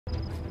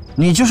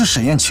你就是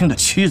沈燕青的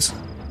妻子，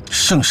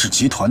盛氏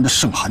集团的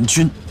盛寒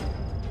君。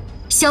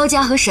萧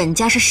家和沈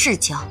家是世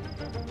交，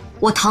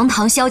我堂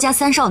堂萧家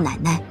三少奶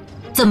奶，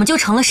怎么就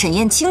成了沈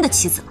燕青的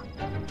妻子了？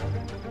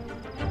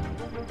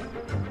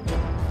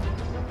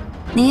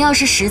您要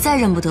是实在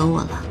认不得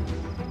我了，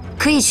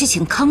可以去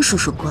请康叔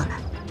叔过来。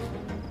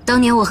当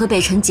年我和北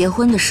辰结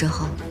婚的时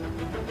候，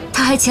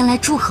他还前来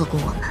祝贺过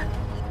我们，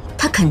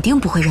他肯定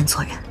不会认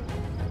错人。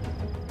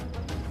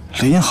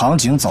林杭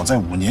景早在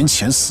5年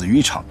前死于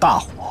一场大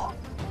火，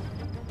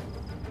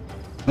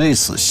为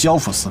此萧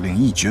副司令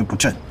一蹶不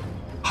振，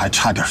还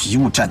差点贻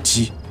误战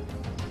机。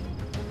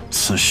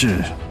此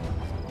事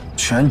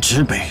全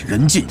直北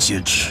人尽皆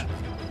知。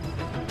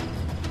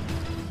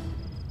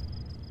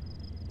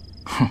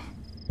哼，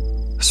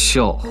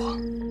笑话！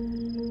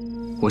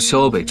我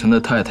萧北辰的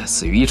太太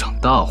死于一场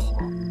大火，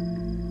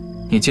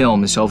你见我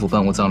们萧府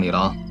办过葬礼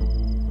了？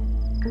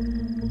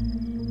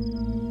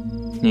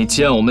你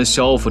见我们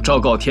萧府昭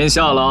告天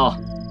下了？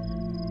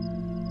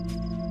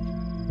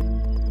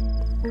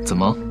怎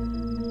么？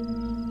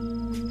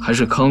还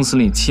是康司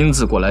令亲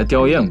自过来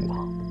吊唁过？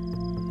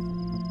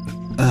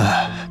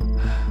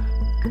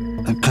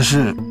可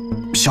是，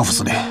萧副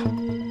司令，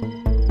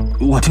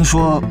我听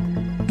说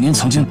您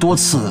曾经多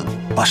次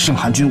把盛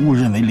寒君误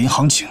认为林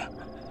杭景，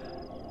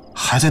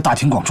还在大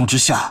庭广众之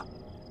下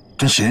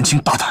跟沈燕青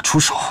大打出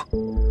手，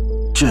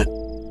这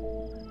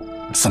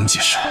怎么解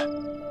释？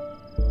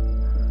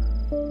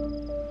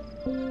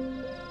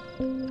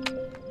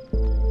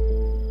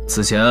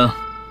此前，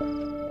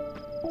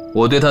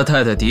我对他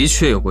太太的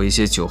确有过一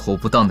些酒后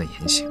不当的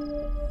言行，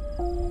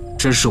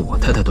真是我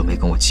太太都没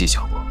跟我计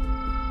较过，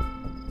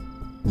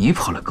你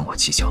跑来跟我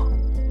计较？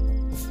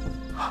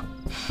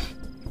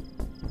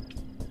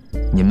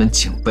你们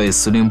警备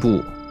司令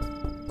部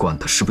管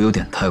的是不是有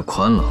点太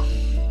宽了？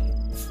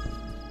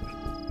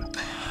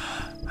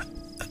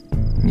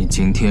你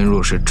今天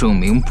若是证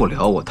明不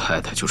了我太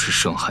太就是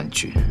盛寒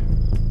君，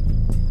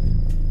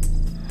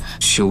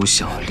休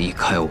想离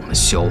开我们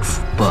萧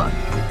府半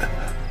步。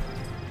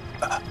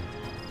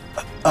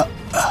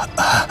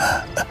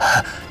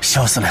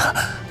萧司令，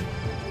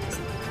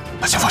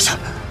先放下，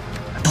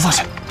都放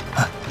下。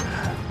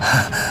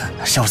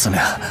萧司令，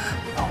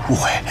误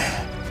会，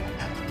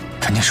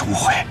肯定是误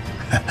会。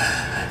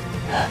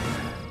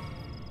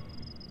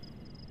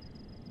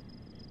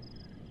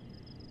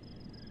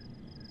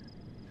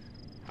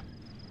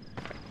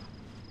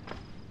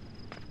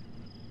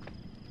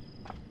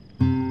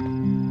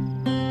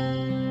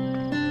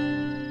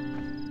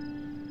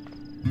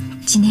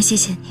今天谢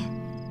谢你，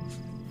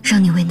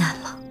让你为难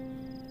了。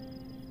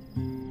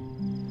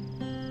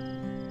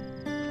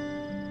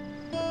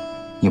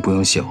你不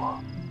用谢我，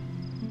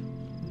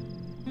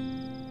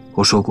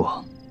我说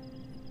过，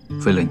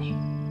为了你，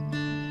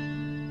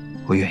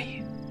我愿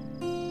意。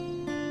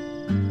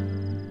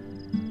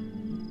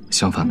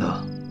相反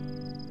的，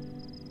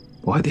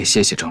我还得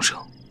谢谢张生。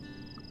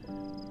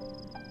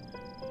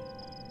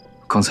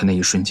刚才那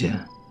一瞬间，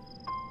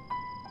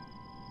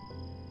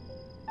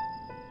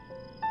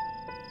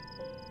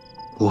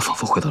我仿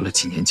佛回到了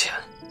几年前。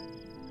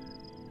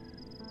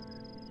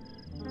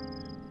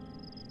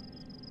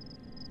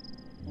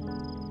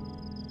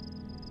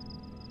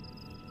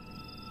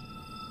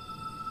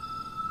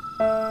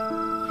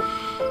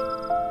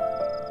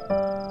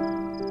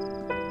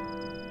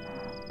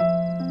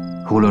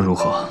无论如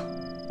何，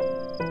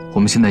我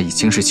们现在已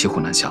经是骑虎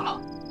难下了。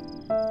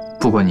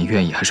不管你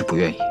愿意还是不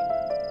愿意，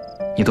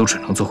你都只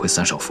能做回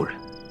三少夫人。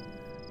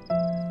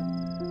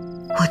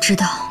我知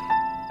道，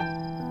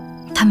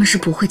他们是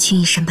不会轻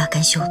易善罢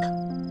甘休的。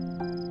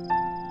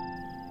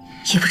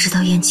也不知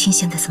道燕青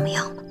现在怎么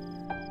样了。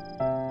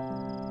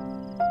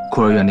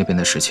孤儿院那边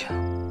的事情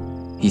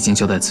已经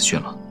交代子俊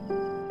了，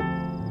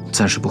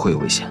暂时不会有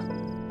危险。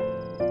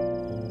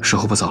时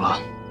候不早了，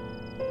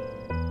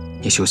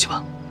你休息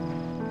吧。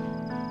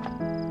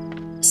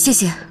谢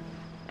谢。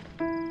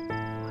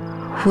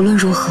无论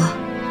如何，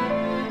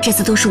这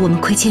次都是我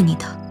们亏欠你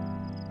的。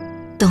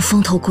等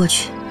风头过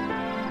去，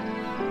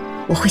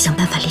我会想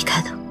办法离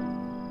开的。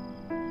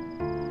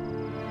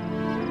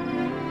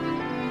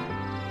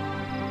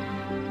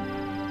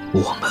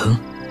我们？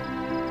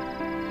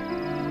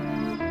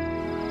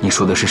你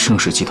说的是盛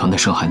氏集团的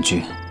盛寒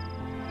君，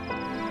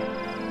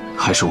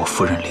还是我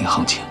夫人林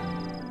杭景？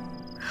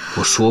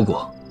我说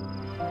过，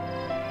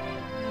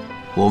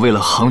我为了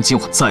杭景，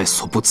我在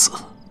所不辞，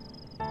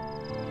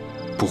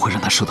不会让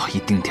他受到一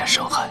丁点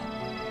伤害。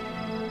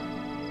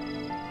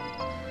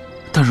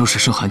但若是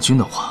盛寒君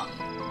的话，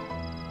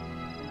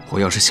我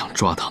要是想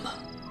抓他们，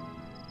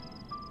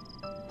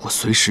我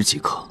随时即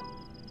可，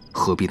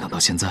何必等到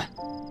现在？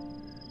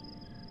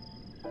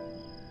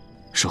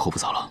时候不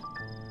早了，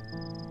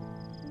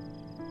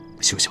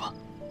休息吧。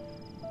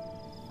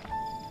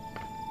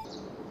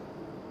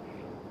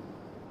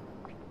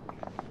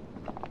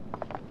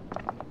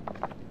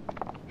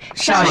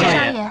少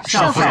爷，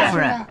少夫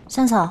人，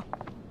三嫂，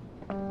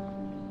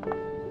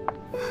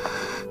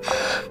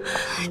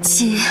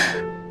妻，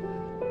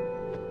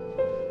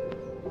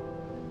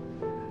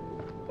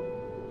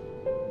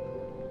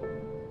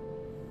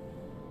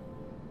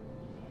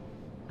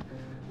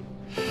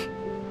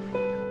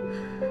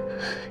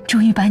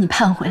终于把你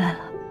盼回来了。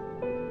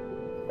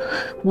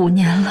5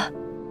年了，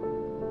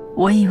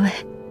我以为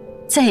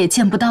再也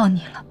见不到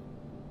你了，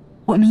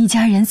我们一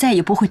家人再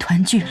也不会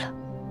团聚了。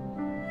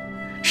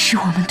是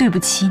我们对不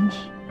起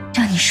你，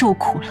让你受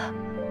苦了。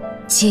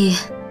姐，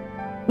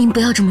您不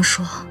要这么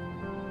说。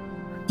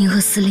您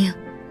和司令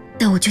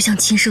待我就像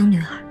亲生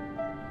女儿，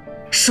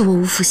是我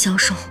无福消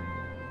受。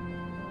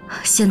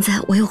现在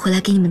我又回来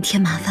给你们添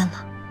麻烦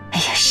了。哎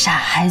呀，傻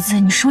孩子，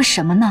你说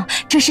什么呢？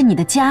这是你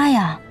的家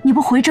呀，你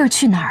不回这儿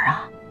去哪儿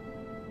啊？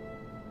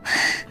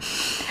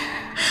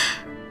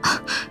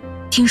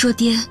听说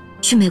爹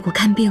去美国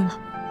看病了，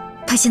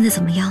他现在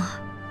怎么样啊？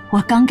我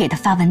刚给他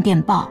发完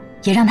电报，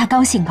也让他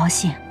高兴高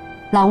兴。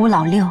老5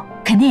老6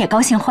肯定也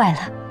高兴坏了。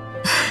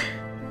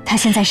他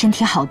现在身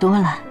体好多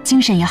了，精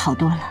神也好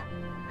多了。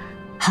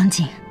杭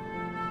景，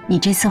你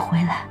这次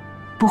回来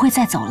不会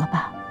再走了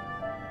吧？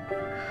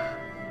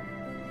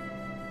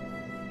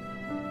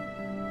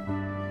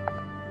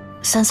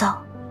三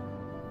嫂，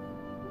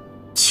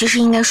其实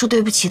应该说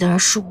对不起的人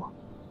是我。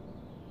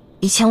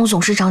以前我总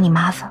是找你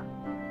麻烦，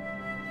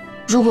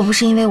如果不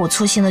是因为我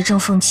错信了郑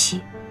凤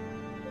琪，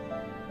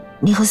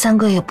你和三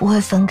哥也不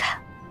会分开，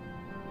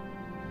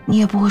你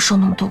也不会受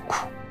那么多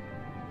苦。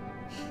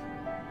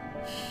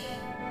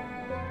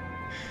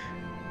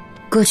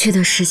过去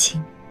的事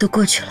情都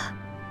过去了，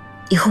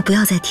以后不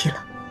要再提了。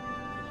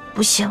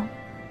不行，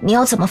你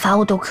要怎么罚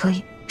我都可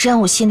以，这样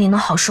我心里能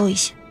好受一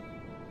些。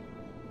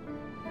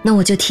那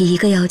我就提一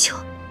个要求，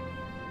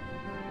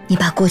你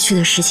把过去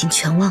的事情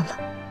全忘了，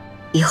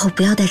以后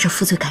不要带着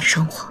负罪感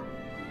生活。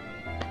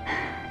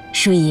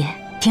淑仪，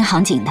听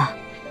杭景的，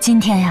今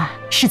天呀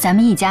是咱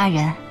们一家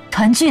人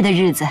团聚的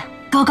日子，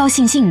高高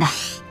兴兴的。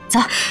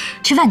走，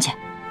吃饭去。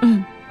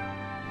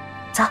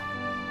走，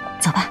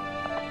走吧。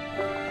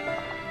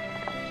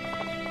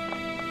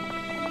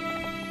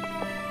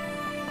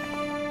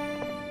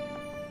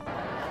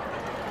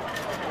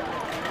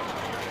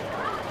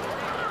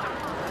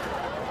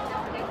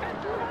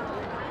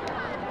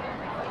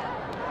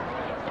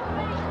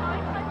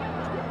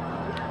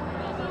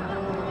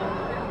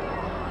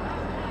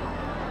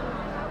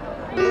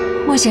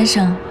莫先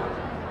生，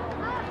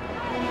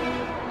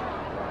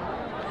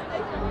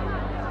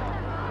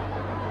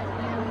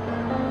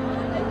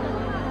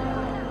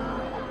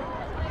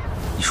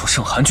你说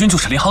盛寒君就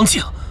是林杭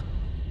景？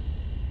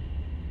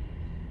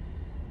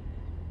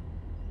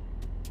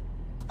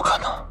不可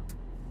能，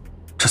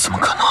这怎么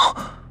可能？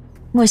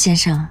莫先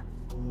生，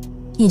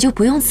你就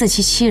不用自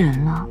欺欺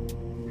人了。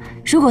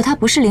如果他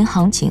不是林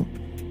杭景，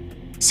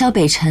萧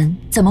北辰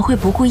怎么会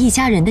不顾一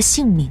家人的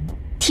性命，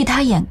替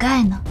他掩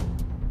盖呢？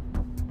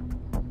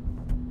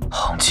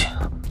杭景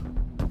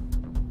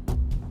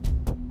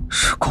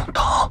是共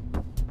党。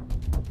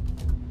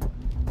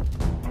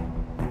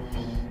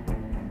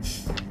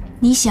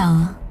你想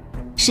啊，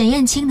沈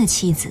燕青的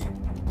妻子，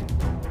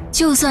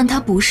就算她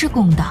不是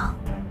共党，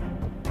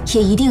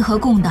也一定和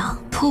共党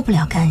脱不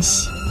了干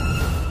系。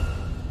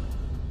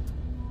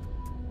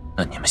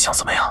那你们想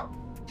怎么样？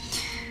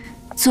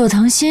佐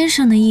藤先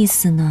生的意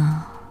思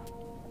呢，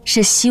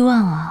是希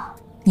望啊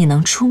你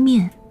能出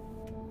面，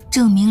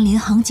证明林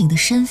杭景的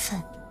身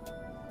份。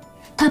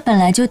他本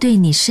来就对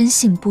你深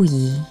信不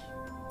疑，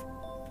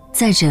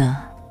再者，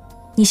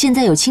你现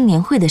在有青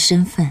年会的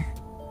身份，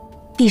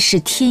必是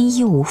天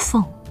衣无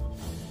缝。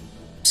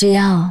只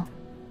要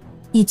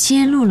你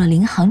揭露了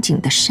林杭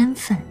景的身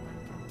份，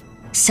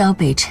萧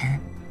北辰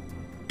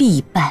必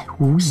败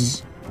无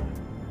疑。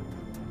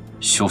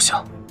休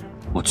想！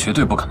我绝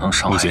对不可能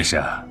伤害。陆先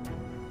生，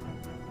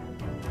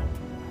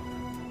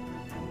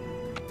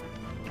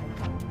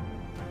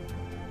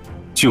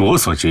据我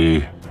所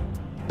知，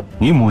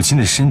你母亲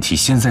的身体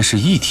现在是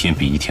一天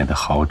比一天的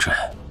好转，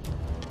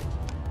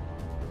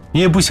你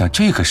也不想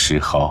这个时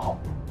候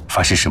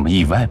发生什么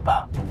意外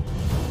吧？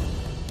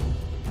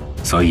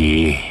所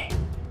以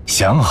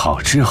想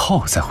好之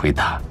后再回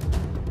答。